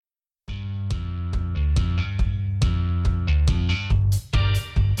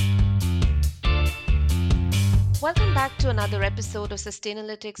back to another episode of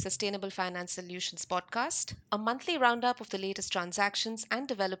Sustainalytics Sustainable Finance Solutions podcast, a monthly roundup of the latest transactions and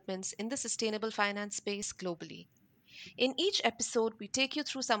developments in the sustainable finance space globally. In each episode, we take you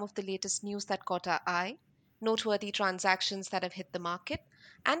through some of the latest news that caught our eye, noteworthy transactions that have hit the market,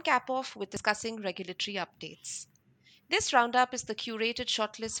 and cap off with discussing regulatory updates. This roundup is the curated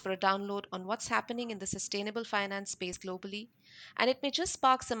shortlist for a download on what's happening in the sustainable finance space globally, and it may just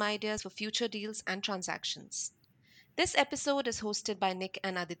spark some ideas for future deals and transactions. This episode is hosted by Nick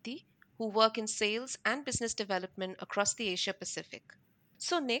and Aditi, who work in sales and business development across the Asia Pacific.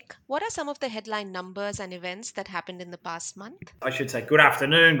 So, Nick, what are some of the headline numbers and events that happened in the past month? I should say good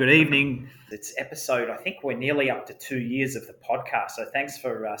afternoon, good evening. It's episode, I think we're nearly up to 2 years of the podcast. So thanks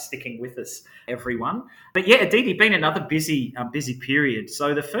for sticking with us, everyone. But yeah, Aditi, been another busy period.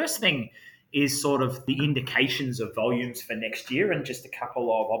 So the first thing is sort of the indications of volumes for next year and just a couple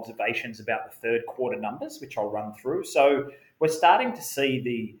of observations about the third quarter numbers, which I'll run through. So we're starting to see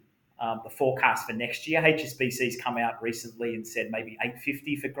the forecast for next year. HSBC's come out recently and said maybe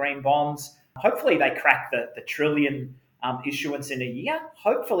 850 for green bonds. Hopefully they crack the trillion issuance in a year.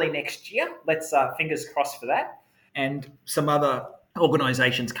 Hopefully next year. Let's fingers crossed for that. And some other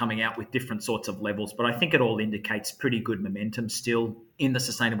organisations coming out with different sorts of levels, but I think it all indicates pretty good momentum still in the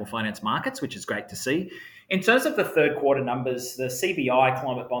sustainable finance markets, which is great to see. In terms of the third quarter numbers, the CBI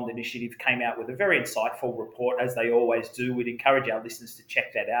Climate Bond Initiative came out with a very insightful report, as they always do. We'd encourage our listeners to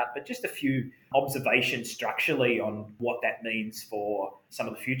check that out, but just a few observations structurally on what that means for some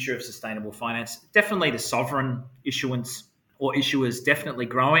of the future of sustainable finance. Definitely the sovereign issuance or issuers definitely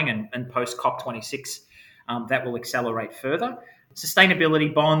growing, and post COP26 that will accelerate further.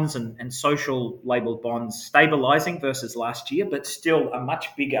 Sustainability bonds and social labelled bonds stabilising versus last year, but still a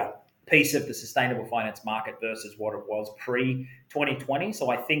much bigger piece of the sustainable finance market versus what it was pre-2020. So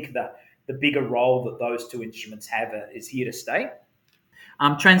I think that the bigger role that those two instruments have is here to stay.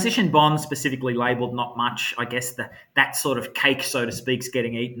 Transition bonds specifically labelled, not much. I guess that sort of cake, so to speak, is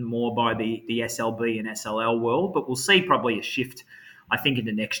getting eaten more by the SLB and SLL world, but we'll see probably a shift, I think,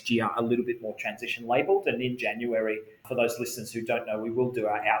 into next year, a little bit more transition labelled. And in January, for those listeners who don't know, we will do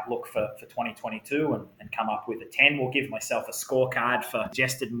our outlook for 2022 and come up with a 10. We'll give myself a scorecard for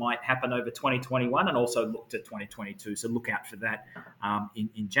suggested might happen over 2021 and also look to 2022. So look out for that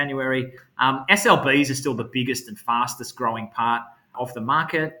in January. SLBs are still the biggest and fastest growing part of the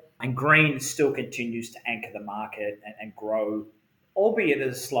market. And green still continues to anchor the market and grow, albeit at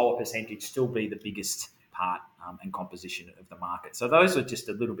a slower percentage, still be the biggest part and composition of the market. So those are just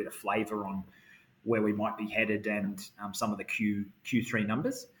a little bit of flavour on where we might be headed and some of the Q3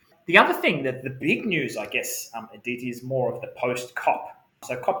 numbers. The other thing, that the big news, I guess, Aditi, is more of the post-COP.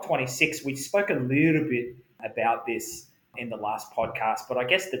 So COP26, we spoke a little bit about this in the last podcast, but I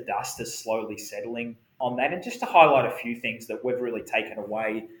guess the dust is slowly settling on that. And just to highlight a few things that we've really taken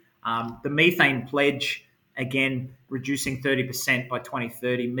away, the methane pledge, again, reducing 30% by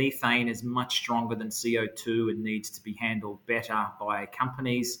 2030. Methane is much stronger than CO2 and needs to be handled better by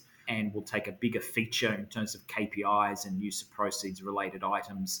companies and will take a bigger feature in terms of KPIs and use of proceeds related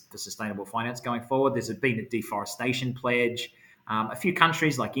items for sustainable finance going forward. There's been a deforestation pledge. A few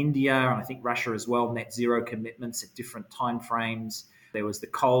countries like India, and I think Russia as well, net zero commitments at different timeframes. There was the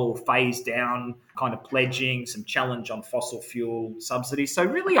coal phase down kind of pledging, some challenge on fossil fuel subsidies. So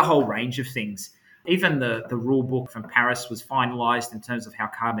really a whole range of things. Even the rule book from Paris was finalised in terms of how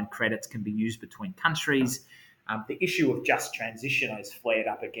carbon credits can be used between countries. The issue of just transition has flared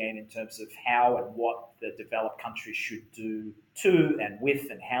up again in terms of how and what the developed countries should do to and with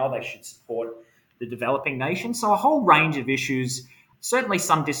and how they should support the developing nations. So a whole range of issues, certainly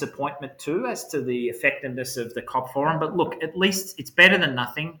some disappointment too as to the effectiveness of the COP forum. But look, at least it's better than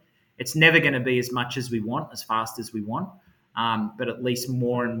nothing. It's never going to be as much as we want, as fast as we want. But at least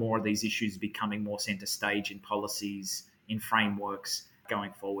more and more of these issues are becoming more centre stage in policies, in frameworks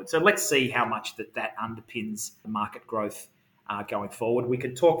going forward. So let's see how much that underpins the market growth going forward. We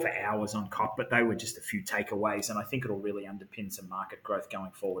could talk for hours on COP, but they were just a few takeaways, and I think it'll really underpin some market growth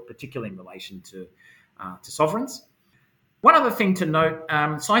going forward, particularly in relation to sovereigns. One other thing to note,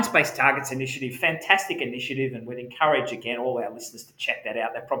 Science-Based Targets Initiative, fantastic initiative, and we'd encourage, again, all our listeners to check that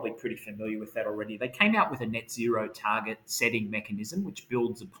out. They're probably pretty familiar with that already. They came out with a net zero target setting mechanism, which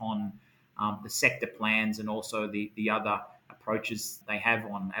builds upon the sector plans and also the other approaches they have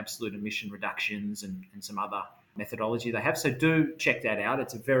on absolute emission reductions and some other methodology they have. So do check that out.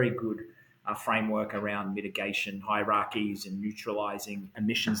 It's a very good framework around mitigation hierarchies and neutralising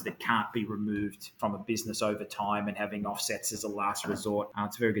emissions that can't be removed from a business over time and having offsets as a last resort.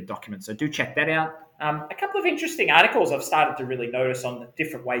 It's a very good document, so do check that out. A couple of interesting articles I've started to really notice on the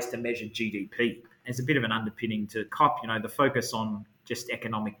different ways to measure GDP. as a bit of an underpinning to COP, the focus on just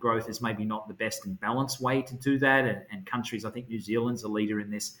economic growth is maybe not the best and balanced way to do that. And countries, I think New Zealand's a leader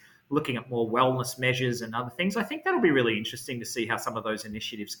in this, looking at more wellness measures and other things. I think that'll be really interesting to see how some of those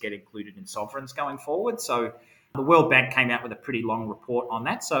initiatives get included in sovereigns going forward. So the World Bank came out with a pretty long report on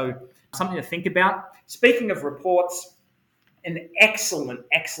that. So something to think about. Speaking of reports, an excellent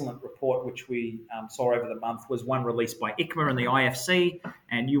report which we saw over the month was one released by ICMA and the IFC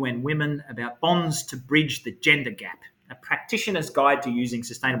and UN Women about bonds to bridge the gender gap, a practitioner's guide to using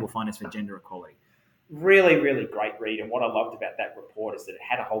sustainable finance for gender equality. Really great read. And what I loved about that report is that it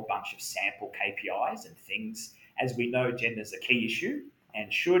had a whole bunch of sample KPIs and things. As we know, gender is a key issue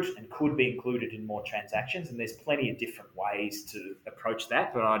and should and could be included in more transactions. And there's plenty of different ways to approach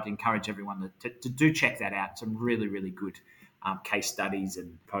that, but I'd encourage everyone to do check that out. Some really good case studies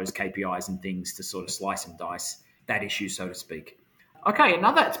and proposed KPIs and things to sort of slice and dice that issue, so to speak. Okay,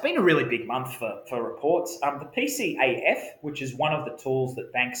 it's been a really big month for reports. The PCAF, which is one of the tools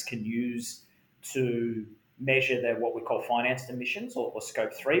that banks can use to measure their what we call financed emissions or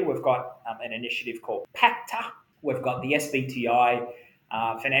scope 3. We've got an initiative called PACTA. We've got the SBTI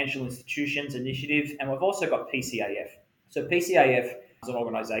Financial Institutions Initiative, and we've also got PCAF. So PCAF is an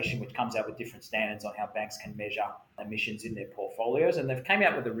organisation which comes out with different standards on how banks can measure emissions in their portfolios, and they've came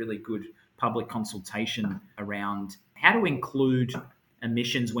out with a really good public consultation around how to include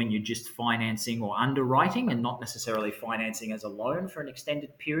emissions when you're just financing or underwriting and not necessarily financing as a loan for an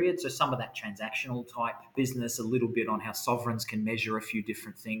extended period. So some of that transactional type business, a little bit on how sovereigns can measure a few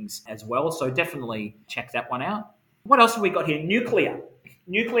different things as well. So definitely check that one out. What else have we got here?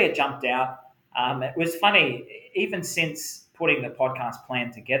 Nuclear jumped out. It was funny, even since putting the podcast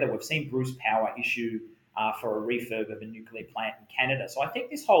plan together, we've seen Bruce Power issue for a refurb of a nuclear plant in Canada. So I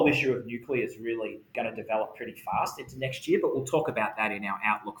think this whole issue of nuclear is really going to develop pretty fast into next year, but we'll talk about that in our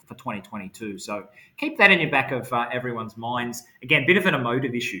outlook for 2022. So keep that in your back of everyone's minds. Again, bit of an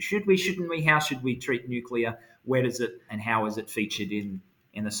emotive issue. Should we, shouldn't we? How should we treat nuclear? Where does it and how is it featured in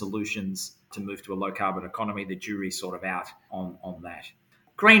the solutions to move to a low carbon economy? The jury's sort of out on that.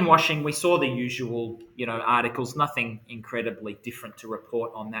 Greenwashing, we saw the usual, articles, nothing incredibly different to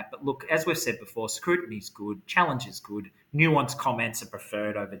report on that. But look, as we've said before, scrutiny is good, challenge is good, nuanced comments are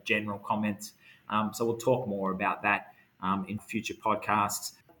preferred over general comments. So we'll talk more about that in future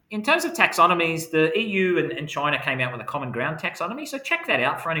podcasts. In terms of taxonomies, the EU and China came out with a common ground taxonomy. So check that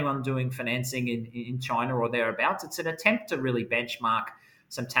out for anyone doing financing in China or thereabouts. It's an attempt to really benchmark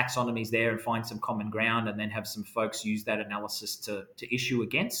some taxonomies there and find some common ground and then have some folks use that analysis to issue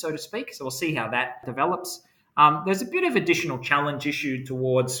against, so to speak. So we'll see how that develops. There's a bit of additional challenge issued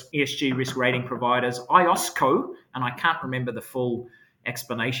towards ESG risk rating providers. IOSCO, and I can't remember the full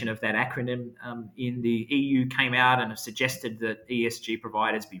explanation of that acronym, in the EU came out and have suggested that ESG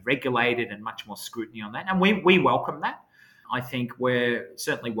providers be regulated and much more scrutiny on that. And we welcome that. I think we're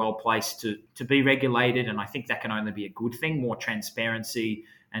certainly well placed to be regulated, and I think that can only be a good thing, more transparency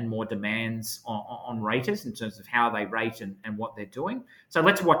and more demands on raters in terms of how they rate and what they're doing. So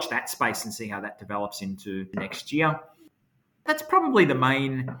let's watch that space and see how that develops into next year. That's probably the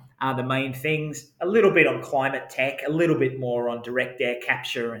main things. A little bit on climate tech, a little bit more on direct air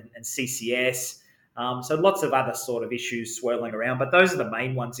capture and CCS. So lots of other sort of issues swirling around, but those are the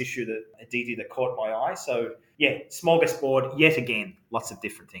main ones Aditi, that caught my eye. So yeah, smorgasbord yet again, lots of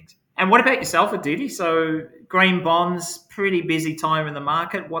different things. And what about yourself, Aditi? So green bonds, pretty busy time in the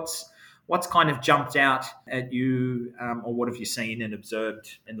market. What's kind of jumped out at you, or what have you seen and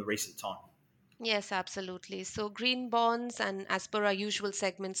observed in the recent time? Yes, absolutely. So, green bonds, and as per our usual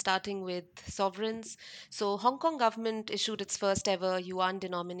segment, starting with sovereigns. So, Hong Kong government issued its first ever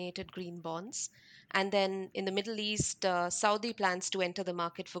yuan-denominated green bonds, and then in the Middle East, Saudi plans to enter the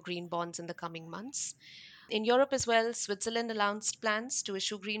market for green bonds in the coming months. In Europe as well, Switzerland announced plans to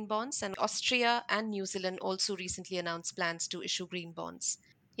issue green bonds, and Austria and New Zealand also recently announced plans to issue green bonds.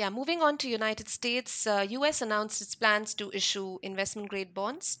 Yeah, moving on to United States, US announced its plans to issue investment grade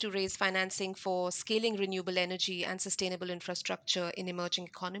bonds to raise financing for scaling renewable energy and sustainable infrastructure in emerging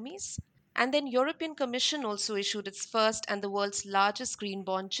economies. And then European Commission also issued its first and the world's largest green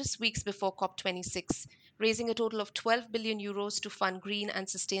bond just weeks before COP26, raising a total of 12 billion euros to fund green and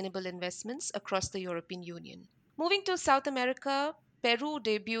sustainable investments across the European Union. Moving to South America, Peru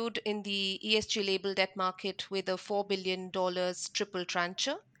debuted in the ESG label debt market with a $4 billion triple tranche.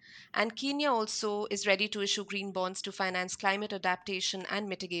 And Kenya also is ready to issue green bonds to finance climate adaptation and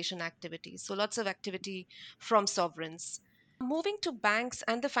mitigation activities. So lots of activity from sovereigns. Moving to banks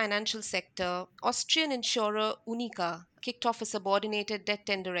and the financial sector, Austrian insurer Unica kicked off a subordinated debt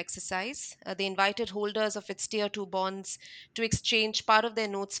tender exercise. They invited holders of its Tier 2 bonds to exchange part of their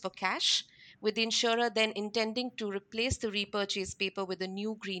notes for cash, with the insurer then intending to replace the repurchase paper with a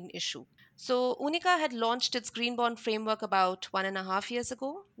new green issue. So, Unica had launched its green bond framework about 1.5 years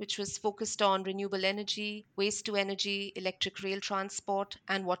ago, which was focused on renewable energy, waste to energy, electric rail transport,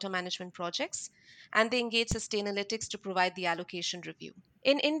 and water management projects. And they engaged Sustainalytics to provide the allocation review.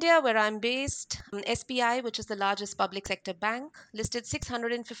 In India, where I'm based, SBI, which is the largest public sector bank, listed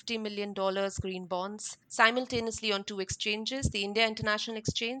 $650 million green bonds simultaneously on two exchanges, the India International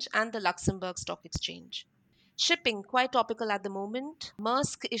Exchange and the Luxembourg Stock Exchange. Shipping, quite topical at the moment.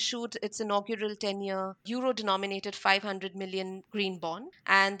 Maersk issued its inaugural 10-year euro denominated 500 million green bond,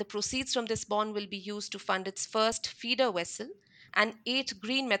 and the proceeds from this bond will be used to fund its first feeder vessel and 8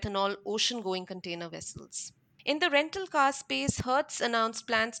 green methanol ocean going container vessels. In the rental car space, Hertz announced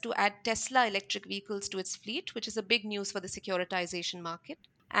plans to add Tesla electric vehicles to its fleet, which is a big news for the securitization market.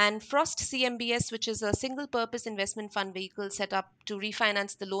 And Frost CMBS, which is a single purpose investment fund vehicle set up to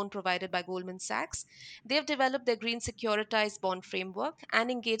refinance the loan provided by Goldman Sachs, they've developed their green securitized bond framework and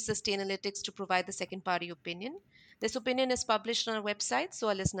engaged Sustainalytics to provide the second party opinion. This opinion is published on our website, so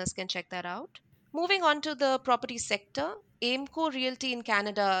our listeners can check that out. Moving on to the property sector, Aimco Realty in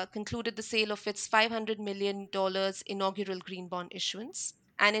Canada concluded the sale of its $500 million inaugural green bond issuance.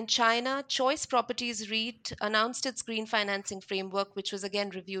 And in China, Choice Properties REIT announced its green financing framework, which was again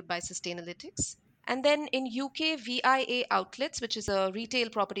reviewed by Sustainalytics. And then in UK, VIA Outlets, which is a retail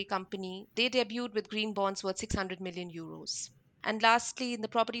property company, they debuted with green bonds worth 600 million euros. And lastly, in the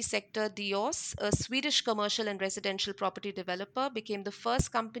property sector, Dios, a Swedish commercial and residential property developer, became the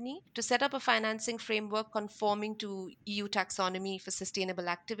first company to set up a financing framework conforming to EU taxonomy for sustainable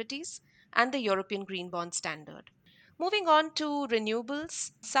activities and the European Green Bond Standard. Moving on to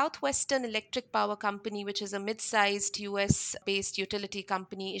renewables, Southwestern Electric Power Company, which is a mid sized US based utility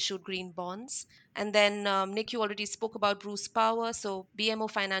company, issued green bonds. And then, Nick, you already spoke about Bruce Power. So, BMO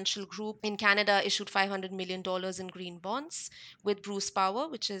Financial Group in Canada issued $500 million in green bonds with Bruce Power,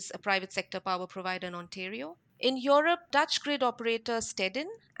 which is a private sector power provider in Ontario. In Europe, Dutch grid operator Stedin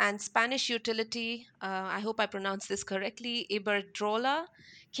and Spanish utility, I hope I pronounced this correctly, Iberdrola,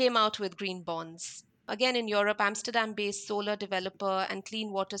 came out with green bonds. Again, in Europe, Amsterdam based solar developer and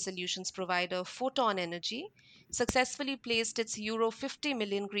clean water solutions provider Photon Energy successfully placed its Euro 50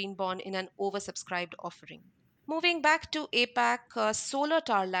 million green bond in an oversubscribed offering. Moving back to APAC, Solar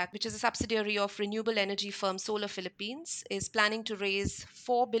Tarlac, which is a subsidiary of renewable energy firm Solar Philippines, is planning to raise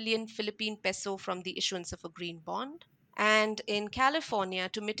 4 billion Philippine peso from the issuance of a green bond. And in California,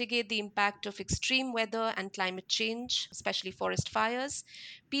 to mitigate the impact of extreme weather and climate change, especially forest fires,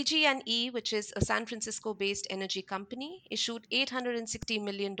 PG&E, which is a San Francisco-based energy company, issued $860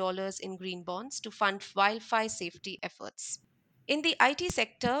 million in green bonds to fund wildfire safety efforts. In the IT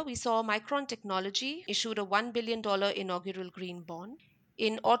sector, we saw Micron Technology issued a $1 billion inaugural green bond.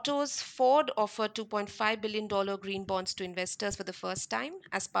 In autos, Ford offered $2.5 billion green bonds to investors for the first time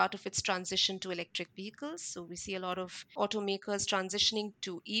as part of its transition to electric vehicles. So we see a lot of automakers transitioning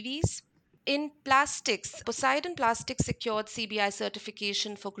to EVs. In plastics, Poseidon Plastics secured CBI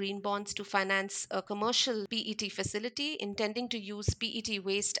certification for green bonds to finance a commercial PET facility intending to use PET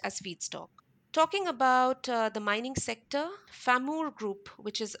waste as feedstock. Talking about the mining sector, Famur Group,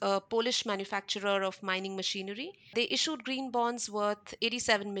 which is a Polish manufacturer of mining machinery, they issued green bonds worth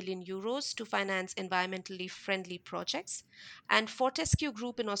 87 million euros to finance environmentally friendly projects. And Fortescue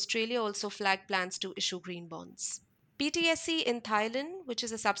Group in Australia also flagged plans to issue green bonds. PTSE in Thailand, which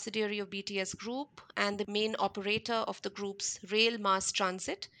is a subsidiary of BTS Group and the main operator of the group's rail mass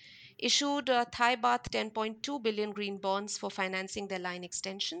transit, issued Thai baht 10.2 billion green bonds for financing their line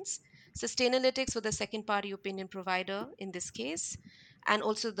extensions. Sustainalytics were the second party opinion provider in this case, and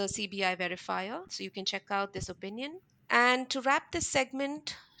also the CBI verifier. So you can check out this opinion. And to wrap this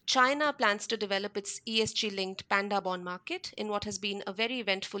segment, China plans to develop its ESG linked panda bond market in what has been a very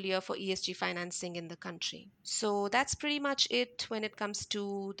eventful year for ESG financing in the country. So that's pretty much it when it comes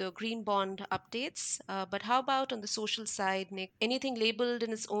to the green bond updates. But how about on the social side, Nick? Anything labeled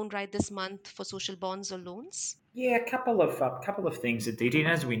in its own right this month for social bonds or loans? Yeah, a couple of things that did. And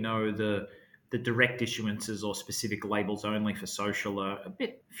as we know, the direct issuances or specific labels only for social are a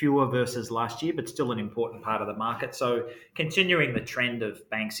bit fewer versus last year, but still an important part of the market. So continuing the trend of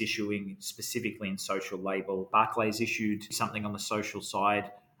banks issuing specifically in social label, Barclays issued something on the social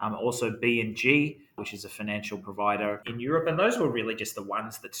side. Also B&G, which is a financial provider in Europe, and those were really just the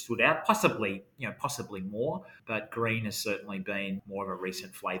ones that stood out. Possibly more, but green has certainly been more of a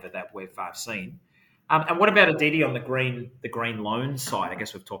recent flavour that we've seen. And what about Aditi on the green loan side? I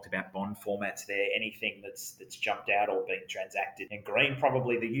guess we've talked about bond formats there. Anything that's jumped out or been transacted in green?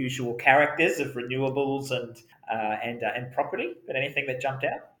 Probably the usual characters of renewables and property. But anything that jumped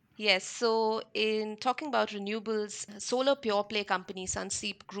out? Yes, so in talking about renewables, solar pure play company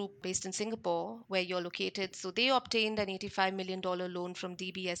Sunseap Group based in Singapore, where you're located, so they obtained an $85 million loan from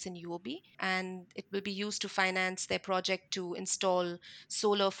DBS and UOB, and it will be used to finance their project to install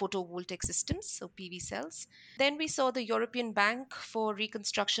solar photovoltaic systems, so PV cells. Then we saw the European Bank for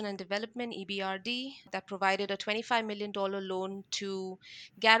Reconstruction and Development, EBRD, that provided a $25 million loan to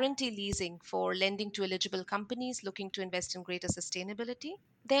guarantee leasing for lending to eligible companies looking to invest in greater sustainability.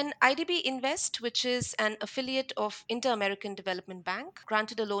 Then IDB Invest, which is an affiliate of Inter American Development Bank,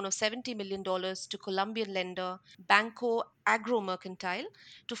 granted a loan of $70 million to Colombian lender Banco Agro Mercantile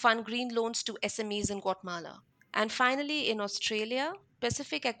to fund green loans to SMEs in Guatemala. And finally, in Australia,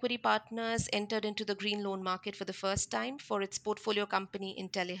 Pacific Equity Partners entered into the green loan market for the first time for its portfolio company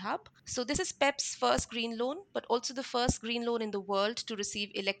IntelliHub. So, this is PEP's first green loan, but also the first green loan in the world to receive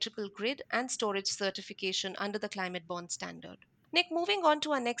electrical grid and storage certification under the climate bond standard. Nick, moving on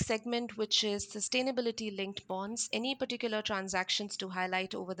to our next segment, which is sustainability linked bonds. Any particular transactions to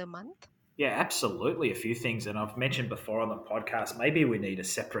highlight over the month? Yeah, absolutely. A few things. And I've mentioned before on the podcast, maybe we need a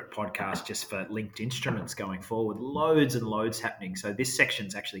separate podcast just for linked instruments going forward. Loads and loads happening. So this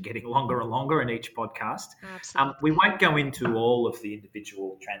section's actually getting longer and longer in each podcast. We Absolutely. won't go into all of the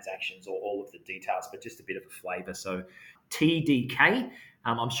individual transactions or all of the details, but just a bit of a flavour. So TDK.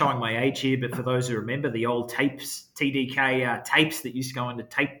 I'm showing my age here, but for those who remember the old tapes, TDK tapes that used to go into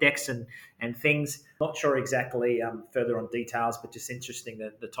tape decks and things. Not sure exactly further on details, but just interesting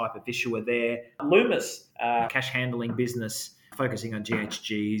that the type of issuer there. Loomis, cash handling business focusing on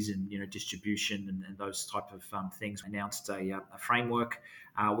GHGs and distribution and those type of things, announced a framework.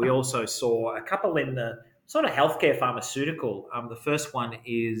 We also saw a couple in the sort of healthcare pharmaceutical. The first one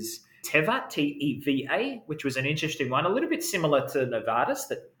is Teva, Teva, which was an interesting one, a little bit similar to Novartis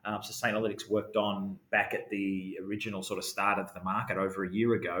that Sustainalytics worked on back at the original sort of start of the market over a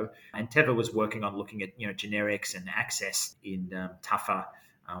year ago. And Teva was working on looking at generics and access in tougher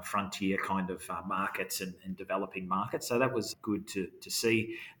frontier kind of markets and developing markets. So that was good to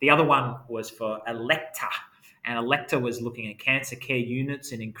see. The other one was for Electa. And Electa was looking at cancer care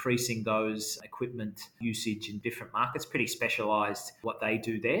units and increasing those equipment usage in different markets. Pretty specialised what they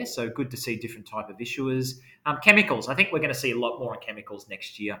do there. So good to see different type of issuers. Chemicals. I think we're going to see a lot more on chemicals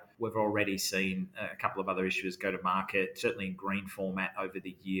next year. We've already seen a couple of other issuers go to market, certainly in green format over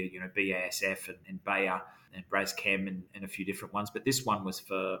the year. BASF and Bayer and Braschem and a few different ones. But this one was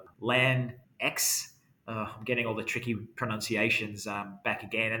for LAN X. I'm getting all the tricky pronunciations back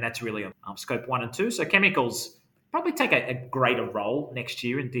again, and that's really on scope 1 and 2. So chemicals probably take a greater role next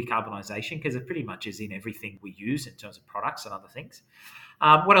year in decarbonisation because it pretty much is in everything we use in terms of products and other things.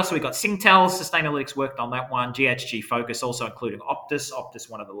 What else have we got? Singtel, Sustainalytics worked on that one. GHG Focus, also including Optus. Optus,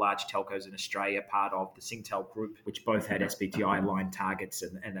 one of the large telcos in Australia, part of the Singtel group, which both had SBTI-aligned targets,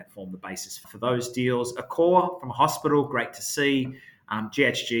 and that formed the basis for those deals. Accor from a hospital, great to see.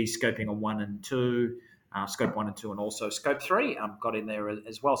 GHG scoping on 1 and 2. Scope 1 and 2, and also Scope 3 got in there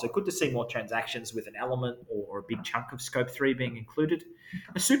as well. So good to see more transactions with an element or a big chunk of Scope 3 being included.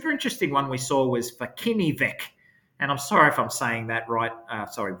 A super interesting one we saw was for Kinivec. And I'm sorry if I'm saying that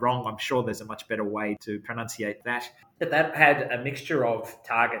wrong. I'm sure there's a much better way to pronunciate that. But that had a mixture of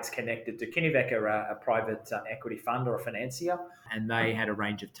targets connected to Kinivec, a private equity fund or a financier, and they had a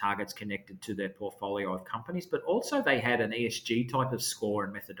range of targets connected to their portfolio of companies, but also they had an ESG type of score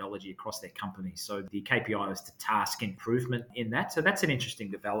and methodology across their companies. So the KPI was to task improvement in that. So that's an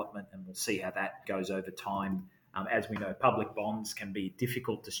interesting development, and we'll see how that goes over time. As we know, public bonds can be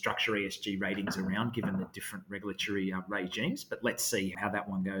difficult to structure ESG ratings around given the different regulatory regimes, but let's see how that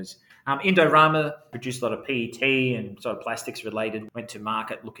one goes. Indorama produced a lot of PET and sort of plastics related, went to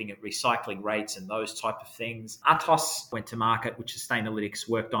market looking at recycling rates and those type of things. Atos went to market, which Sustainalytics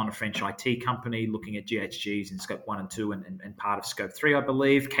worked on, a French IT company looking at GHGs in Scope 1 and 2 and part of Scope 3, I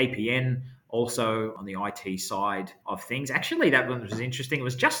believe. KPN also on the IT side of things. Actually, that one was interesting. It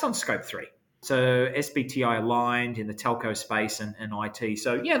was just on Scope 3. So SBTI aligned in the telco space and IT.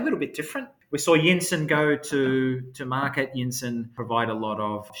 So yeah, a little bit different. We saw Yinson go to market. Yinson provide a lot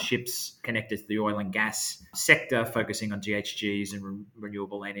of ships connected to the oil and gas sector, focusing on GHGs and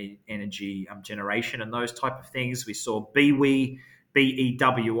renewable energy generation and those type of things. We saw BEWI,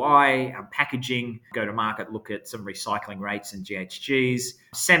 BEWI, packaging, go to market, look at some recycling rates and GHGs.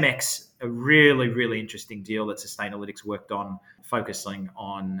 Cemex, a really, really interesting deal that Sustainalytics worked on, focusing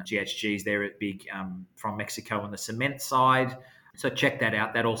on GHGs. They're big from Mexico on the cement side. So check that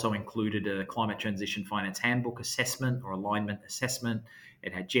out. That also included a climate transition finance handbook assessment or alignment assessment.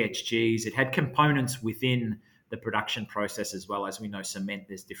 It had GHGs. It had components within the production process as well. As we know, cement,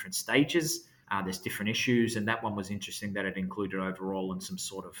 there's different stages. There's different issues, and that one was interesting that it included overall and some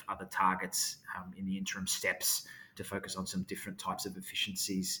sort of other targets in the interim steps to focus on some different types of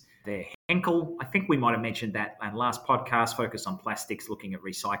efficiencies there. Henkel, I think we might have mentioned that in last podcast, focused on plastics, looking at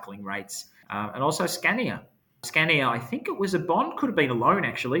recycling rates, and also Scania. Scania, I think it was a bond, could have been a loan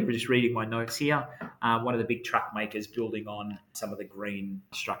actually. We're just reading my notes here. One of the big truck makers building on some of the green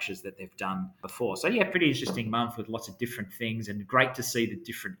structures that they've done before. So yeah, pretty interesting month with lots of different things, and great to see the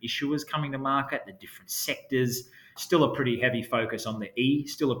different issuers coming to market, the different sectors. Still a pretty heavy focus on the E,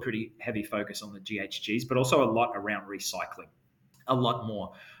 still a pretty heavy focus on the GHGs, but also a lot around recycling, a lot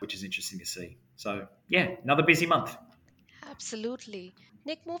more, which is interesting to see. So yeah, another busy month. Absolutely.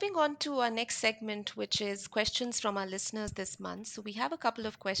 Nick, moving on to our next segment, which is questions from our listeners this month. So we have a couple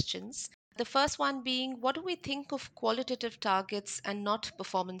of questions. The first one being, what do we think of qualitative targets and not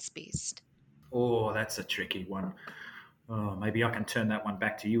performance based? Oh, that's a tricky one. Oh, maybe I can turn that one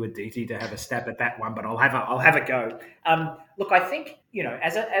back to you, Aditi, to have a stab at that one. But I'll have a go. Look, I think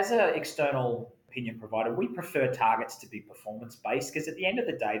as a external opinion provider, we prefer targets to be performance based because at the end of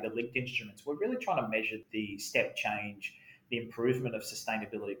the day, the linked instruments, we're really trying to measure the step change, the improvement of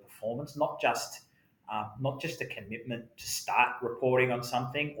sustainability performance, not just a commitment to start reporting on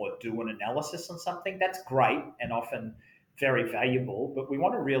something or do an analysis on something. That's great and often very valuable, but we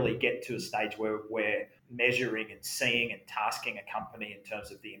want to really get to a stage where we're measuring and seeing and tasking a company in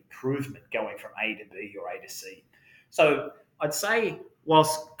terms of the improvement going from A to B or A to C. So I'd say,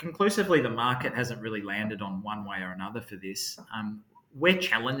 whilst conclusively the market hasn't really landed on one way or another for this, we're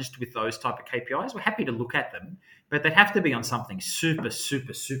challenged with those type of KPIs. We're happy to look at them, but they'd have to be on something super,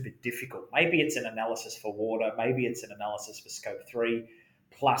 super, super difficult. Maybe it's an analysis for water, maybe it's an analysis for scope 3,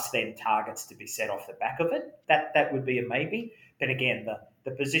 plus then targets to be set off the back of it. That would be a maybe. But again,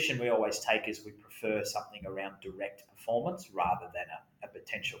 the position we always take is we prefer something around direct performance rather than a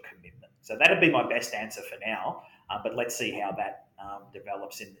potential commitment. So that'd be my best answer for now. But let's see how that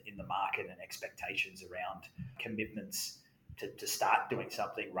develops in the market and expectations around commitments to start doing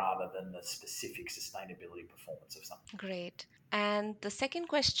something rather than the specific sustainability performance of something. Great. And the second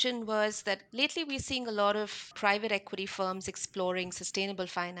question was that lately we're seeing a lot of private equity firms exploring sustainable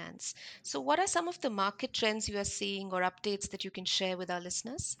finance. So, what are some of the market trends you are seeing or updates that you can share with our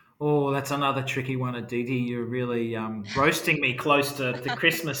listeners? Oh, that's another tricky one, Aditi. You're really roasting me close to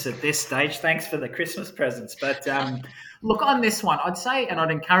Christmas at this stage. Thanks for the Christmas presents. But look, on this one, I'd say, and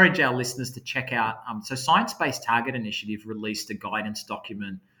I'd encourage our listeners to check out. So, Science Based Target Initiative released a guidance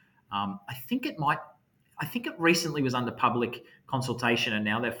document. I think it might. I think it recently was under public consultation, and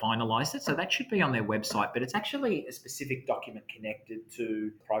now they've finalised it. So that should be on their website. But it's actually a specific document connected to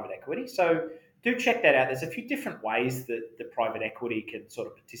private equity. So do check that out. There's a few different ways that the private equity can sort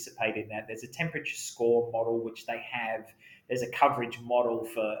of participate in that. There's a temperature score model, which they have. There's a coverage model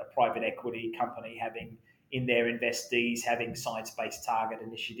for a private equity company having in their investees having science-based target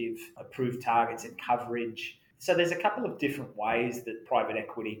initiative approved targets and coverage. So there's a couple of different ways that private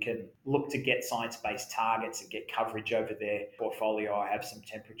equity can look to get science-based targets and get coverage over their portfolio. I have some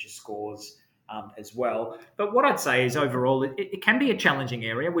temperature scores as well. But what I'd say is overall, it can be a challenging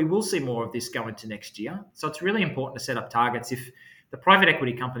area. We will see more of this go into next year. So it's really important to set up targets. If the private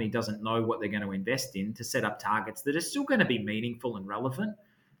equity company doesn't know what they're going to invest in, to set up targets that are still going to be meaningful and relevant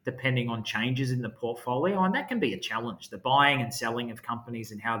depending on changes in the portfolio. And that can be a challenge, the buying and selling of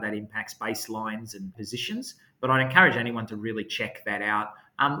companies and how that impacts baselines and positions. But I'd encourage anyone to really check that out.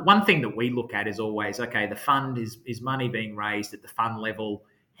 One thing that we look at is always, okay, the fund is money being raised at the fund level.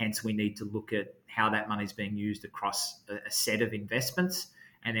 Hence, we need to look at how that money is being used across a set of investments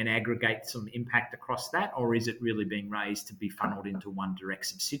and then aggregate some impact across that? Or is it really being raised to be funneled into one direct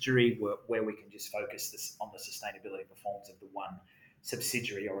subsidiary where we can just focus on the sustainability performance of the one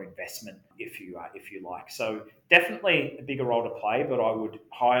subsidiary or investment, if you like. So definitely a bigger role to play, but I would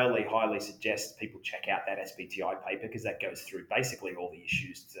highly suggest people check out that SBTI paper because that goes through basically all the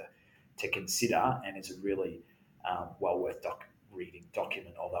issues to consider, and it's a really well worth reading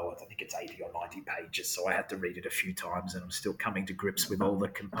document, although I think it's 80 or 90 pages, so I had to read it a few times and I'm still coming to grips with all the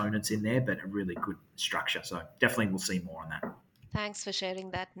components in there, but a really good structure. So definitely we'll see more on that. Thanks for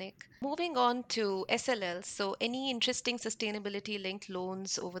sharing that, Nick. Moving on to SLL. So, any interesting sustainability linked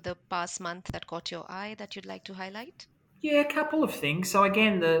loans over the past month that caught your eye that you'd like to highlight? Yeah, a couple of things. So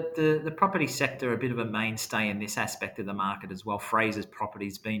again, the property sector, a bit of a mainstay in this aspect of the market as well. Fraser's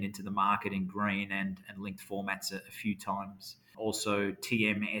Property's been into the market in green and linked formats a few times. Also,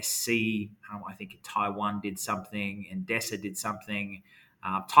 TMSC, I think Taiwan did something, and Endesa did something.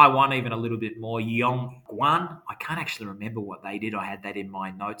 Taiwan even a little bit more. Yongguan, I can't actually remember what they did. I had that in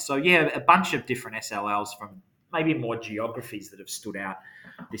my notes. So yeah, a bunch of different SLLs from maybe more geographies that have stood out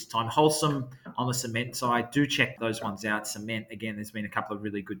this time. Wholesome on the cement side, do check those ones out. Cement, again, there's been a couple of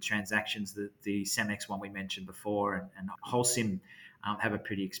really good transactions. The Cemex one we mentioned before, and Wholesome have a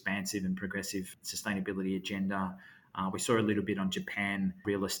pretty expansive and progressive sustainability agenda. We saw a little bit on Japan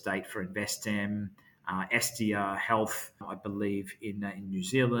real estate for Investem. Estia Health, I believe, in New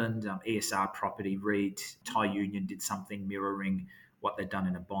Zealand. ESR Property REIT. Thai Union did something mirroring what they'd done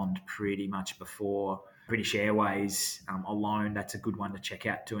in a bond pretty much before. British Airways alone, that's a good one to check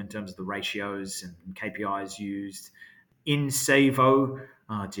out too in terms of the ratios and KPIs used. In Savo,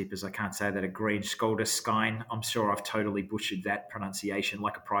 jeepers, I can't say that, a green Skolderskine. I'm sure I've totally butchered that pronunciation,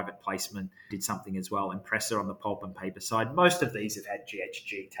 like a private placement. Did something as well. Impressor on the pulp and paper side. Most of these have had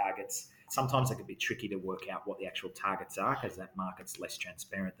GHG targets. Sometimes it can be tricky to work out what the actual targets are because that market's less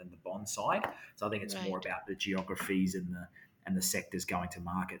transparent than the bond side. So I think it's more Right. about the geographies and the sectors going to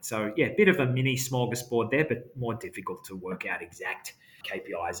market. So yeah, a bit of a mini smorgasbord there, but more difficult to work out exact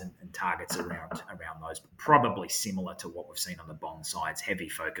KPIs and targets around those. Probably similar to what we've seen on the bond sides. Heavy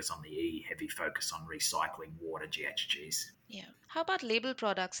focus on the E, heavy focus on recycling, water, GHGs. Yeah. How about label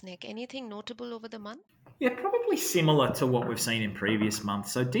products, Nick? Anything notable over the month? Yeah, probably similar to what we've seen in previous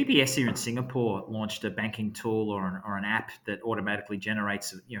months. So DBS here in Singapore launched a banking tool or an app that automatically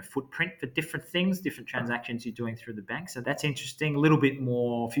generates a footprint for different things, different transactions you're doing through the bank. So that's interesting. A little bit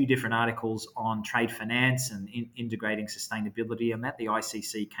more, a few different articles on trade finance and integrating sustainability on that. The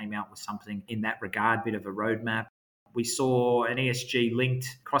ICC came out with something in that regard, bit of a roadmap. We saw an ESG linked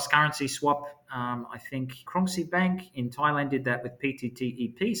cross currency swap. I think Krungsri Bank in Thailand did that with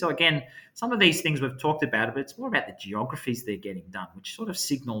PTTEP. So, again, some of these things we've talked about, but it's more about the geographies they're getting done, which sort of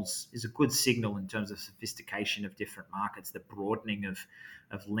is a good signal in terms of sophistication of different markets, the broadening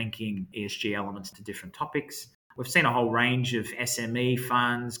of linking ESG elements to different topics. We've seen a whole range of SME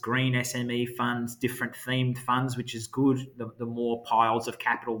funds, green SME funds, different themed funds, which is good. The more piles of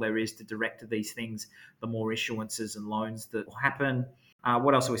capital there is to direct to these things, the more issuances and loans that will happen.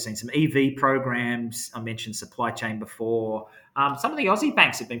 What else have we seen? Some EV programs. I mentioned supply chain before. Some of the Aussie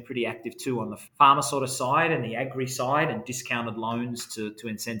banks have been pretty active too on the farmer sort of side and the agri side, and discounted loans to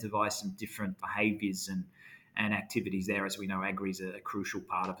incentivise some different behaviours and activities there. As we know, agri is a crucial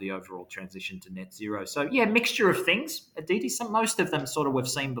part of the overall transition to net zero. So yeah, mixture of things, Aditi. Most of them sort of we've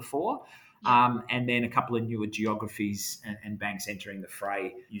seen before. Yeah. And then a couple of newer geographies and banks entering the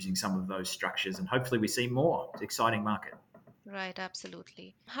fray using some of those structures. And hopefully we see more. It's an exciting market. Right,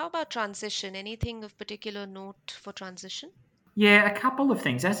 absolutely. How about transition? Anything of particular note for transition? Yeah, a couple of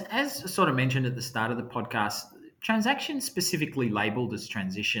things. As sort of mentioned at the start of the podcast, transactions specifically labelled as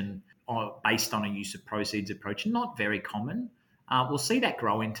transition or based on a use of proceeds approach, not very common. We'll see that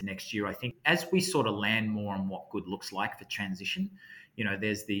grow into next year, I think, as we sort of land more on what good looks like for transition.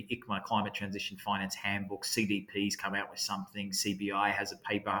 There's the ICMA Climate Transition Finance Handbook, CDP's come out with something, CBI has a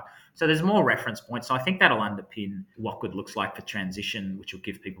paper. So there's more reference points. So I think that'll underpin what good looks like for transition, which will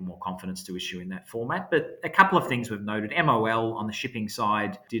give people more confidence to issue in that format. But a couple of things we've noted. MOL on the shipping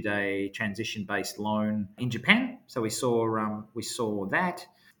side did a transition-based loan in Japan. So we saw that.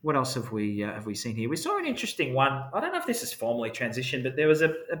 What else have we seen here? We saw an interesting one. I don't know if this is formally transitioned, but there was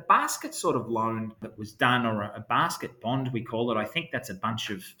a basket sort of loan that was done, or a basket bond, we call it. I think that's a bunch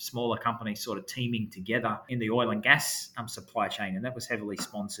of smaller companies sort of teaming together in the oil and gas supply chain, and that was heavily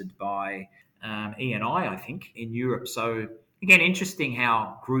sponsored by ENI, I think, in Europe. So again, interesting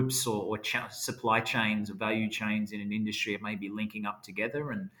how groups or supply chains or value chains in an industry may be linking up together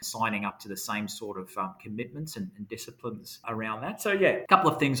and signing up to the same sort of commitments and disciplines around that. So, yeah, a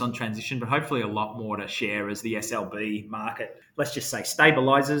couple of things on transition, but hopefully a lot more to share as the SLB market, let's just say,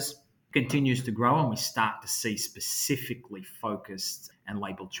 stabilizes, continues to grow, and we start to see specifically focused and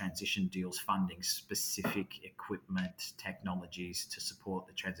labelled transition deals funding specific equipment, technologies to support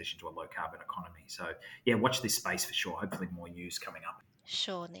the transition to a low carbon economy. So yeah, watch this space for sure. Hopefully more news coming up.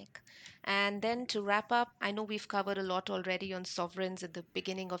 Sure, Nick. And then to wrap up, I know we've covered a lot already on sovereigns at the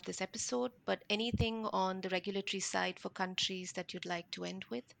beginning of this episode, but anything on the regulatory side for countries that you'd like to end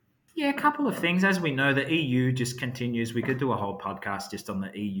with? Yeah, a couple of things. As we know, the EU just continues. We could do a whole podcast just on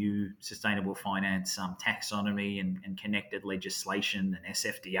the EU sustainable finance, taxonomy and connected legislation and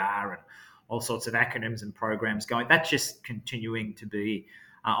SFDR and all sorts of acronyms and programs going. That's just continuing to be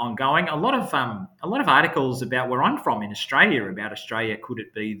ongoing. A lot of articles about where I'm from in Australia, about Australia. Could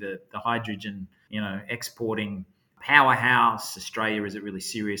it be the hydrogen, exporting powerhouse? Australia, is it really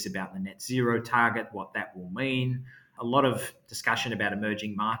serious about the net zero target? What that will mean? A lot of discussion about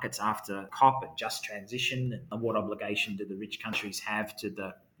emerging markets after COP and just transition, and what obligation do the rich countries have to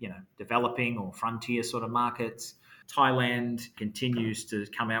the developing or frontier sort of markets. Thailand continues to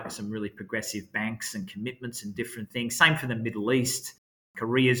come out with some really progressive banks and commitments and different things. Same for the Middle East.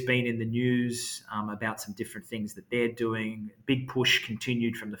 Korea's been in the news about some different things that they're doing. Big push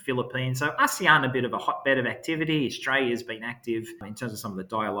continued from the Philippines. So ASEAN, a bit of a hotbed of activity. Australia's been active in terms of some of the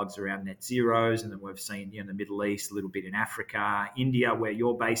dialogues around net zeros. And then we've seen the Middle East, a little bit in Africa, India, where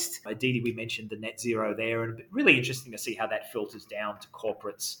you're based. Aditi, we mentioned the net zero there. And really interesting to see how that filters down to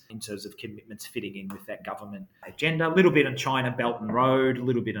corporates in terms of commitments fitting in with that government agenda. A little bit on China, Belt and Road, a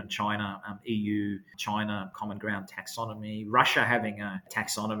little bit on China, EU, China, Common Ground taxonomy, Russia having a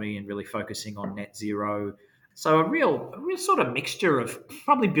taxonomy and really focusing on net zero. So a real sort of mixture of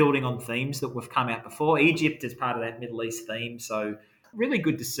probably building on themes that we've come out before. Egypt is part of that Middle East theme. So really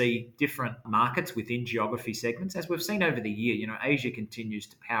good to see different markets within geography segments. As we've seen over the year, Asia continues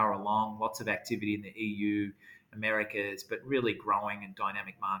to power along, lots of activity in the EU, Americas, but really growing and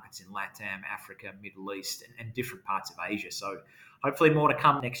dynamic markets in LATAM, Africa, Middle East, and different parts of Asia. So hopefully more to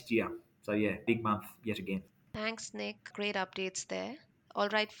come next year. So yeah, big month yet again. Thanks, Nick. Great updates there. All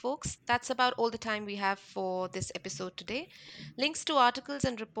right, folks, that's about all the time we have for this episode today. Links to articles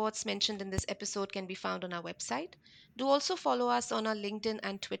and reports mentioned in this episode can be found on our website. Do also follow us on our LinkedIn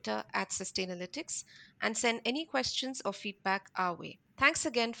and Twitter at Sustainalytics and send any questions or feedback our way. Thanks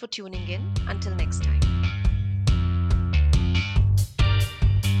again for tuning in. Until next time.